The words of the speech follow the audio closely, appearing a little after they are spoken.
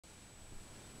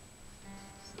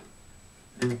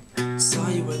Saw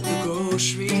you at the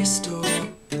grocery store.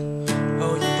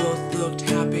 Oh, you both looked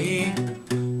happy,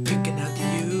 picking at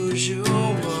the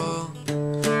usual.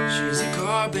 She's a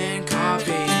carbon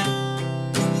copy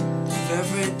of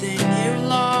everything you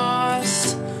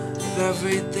lost, of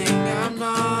everything I'm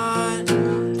not.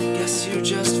 Guess you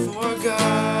just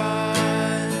forgot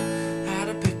how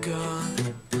to pick on.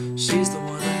 She's the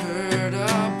one I heard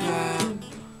about,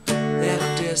 and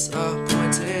I'm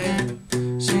disappointed.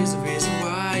 She's the reason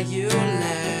why you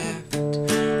left.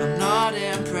 I'm not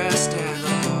impressed at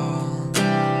all.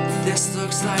 This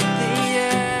looks like the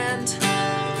end,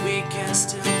 but we can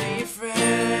still be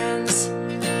friends.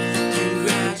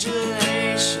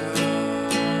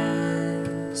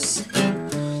 Congratulations.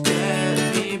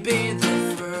 Let me be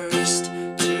the first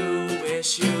to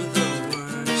wish you the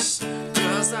worst,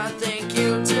 'cause I think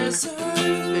you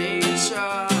deserve each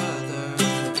other.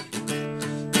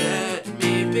 Let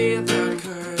me be the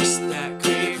curse that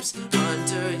creeps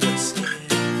under your skin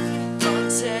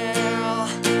until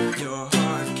your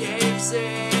heart caves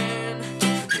in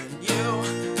and you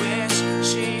wish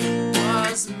she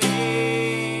was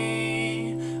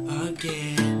me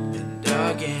again and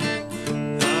again,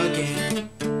 again.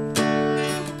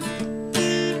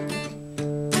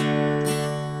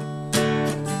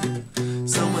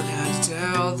 Someone had to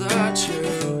tell the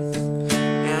truth,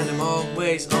 and I'm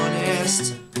always honest.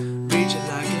 Read it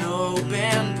like an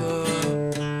open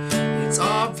book. It's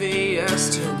obvious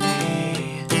to me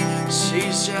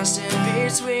she's just in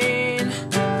between,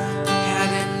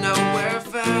 heading nowhere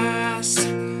fast.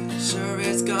 Sure,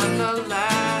 it's gonna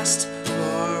last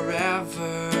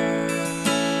forever.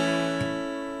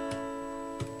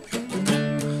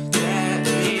 Let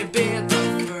me be the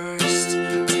first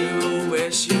to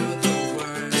wish you the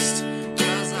worst,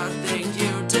 'cause I think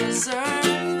you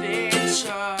deserve each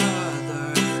other.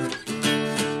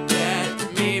 Let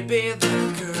me be the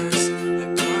curse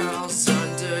that curls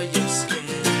under your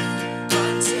skin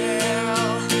until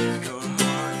your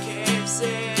heart caves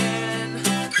in.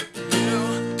 You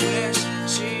wish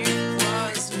she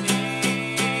was me.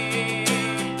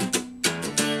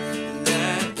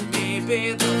 Let me be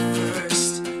the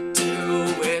first to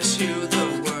wish you the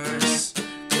worst,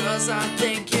 'cause I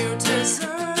think you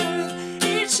deserve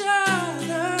each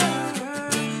other.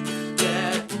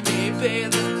 Let me be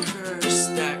the curse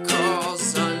that crawls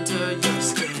under your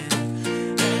skin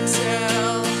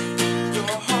until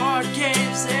your heart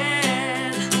caves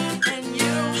in and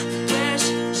you wish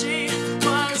she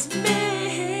was me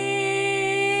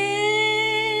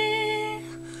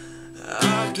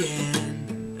again.